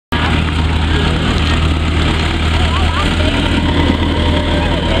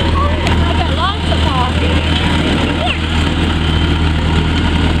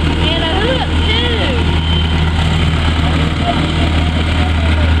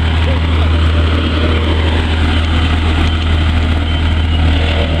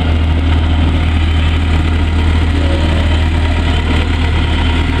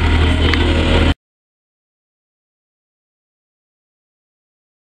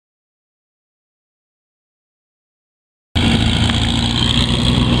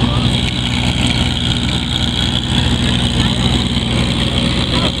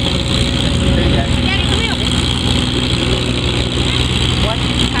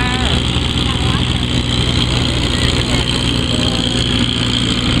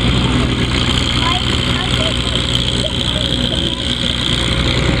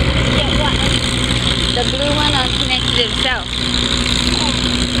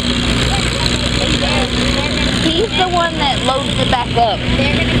loads it back up.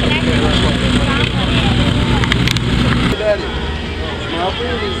 They're going to connect it with Daddy, smile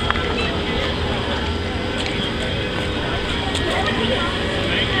pretty.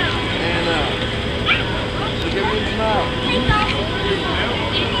 And give me a smile.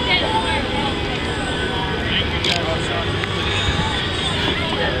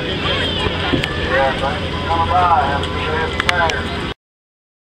 Yeah, thanks for coming by. Have a good day at the fair.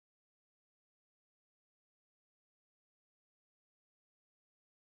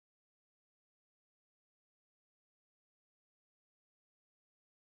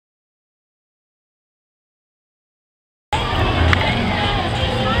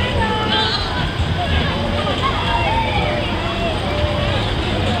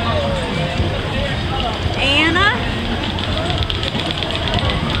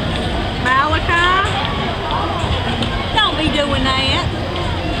 Malachy, don't be doing that.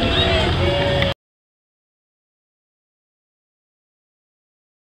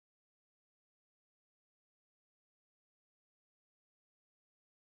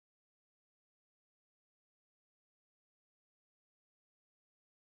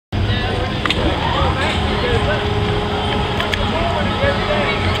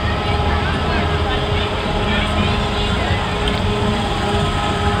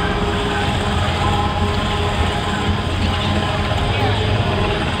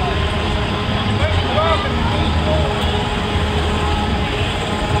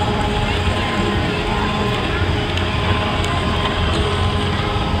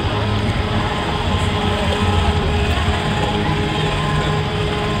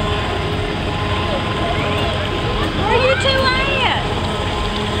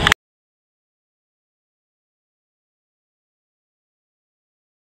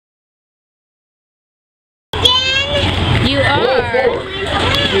 You are.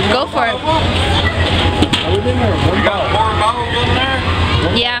 Go for it. You got 4 balls in there?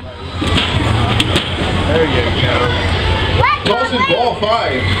 Yeah. There you go. Toss it ball 5.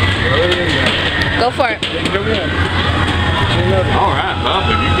 There you go. Go for it. All right,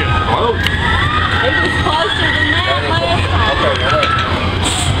 Buffy, you get close. It was closer than that last time.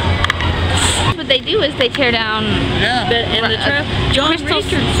 What they do is they tear down. But in the truck, John Richard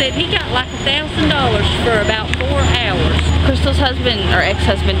said he got like $1,000 for about 4 hours. Crystal's husband or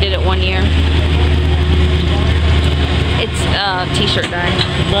ex-husband did it 1 year. It's t-shirt dye.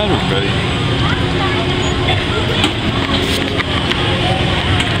 Better, buddy.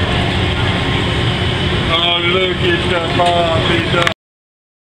 Oh, look at the Bobby.